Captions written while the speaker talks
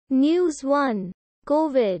News 1.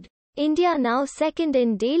 COVID. India now second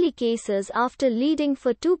in daily cases after leading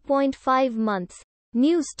for 2.5 months.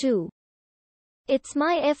 News 2. It's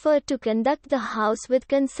my effort to conduct the House with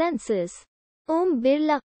consensus. Om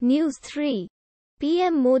Birla. News 3.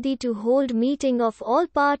 PM Modi to hold meeting of all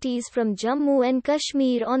parties from Jammu and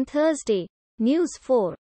Kashmir on Thursday. News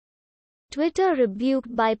 4. Twitter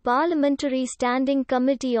rebuked by Parliamentary Standing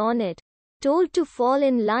Committee on it. Told to fall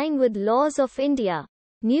in line with laws of India.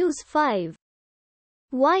 News 5.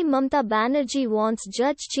 Why Mamata Banerjee wants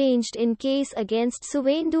judge changed in case against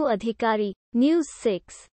Suvendu Adhikari. News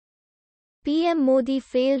 6. PM Modi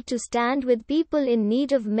failed to stand with people in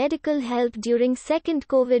need of medical help during second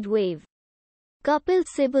COVID wave. Kapil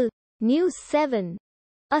Sibal. News 7.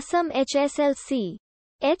 Assam HSLC.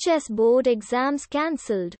 HS board exams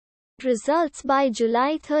cancelled. Results by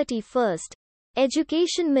July 31.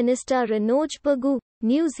 Education Minister Ranoj Pagu.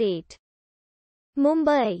 News 8.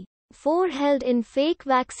 Mumbai. 4 held in fake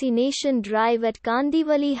vaccination drive at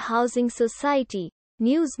Kandivali Housing Society.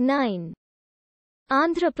 News 9.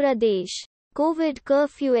 Andhra Pradesh. COVID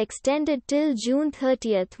curfew extended till June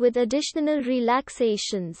 30 with additional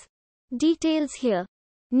relaxations. Details here.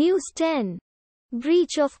 News 10.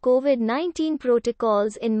 Breach of COVID-19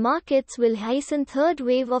 protocols in markets will hasten third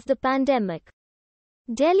wave of the pandemic.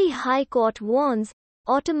 Delhi High Court warns,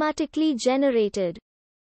 automatically generated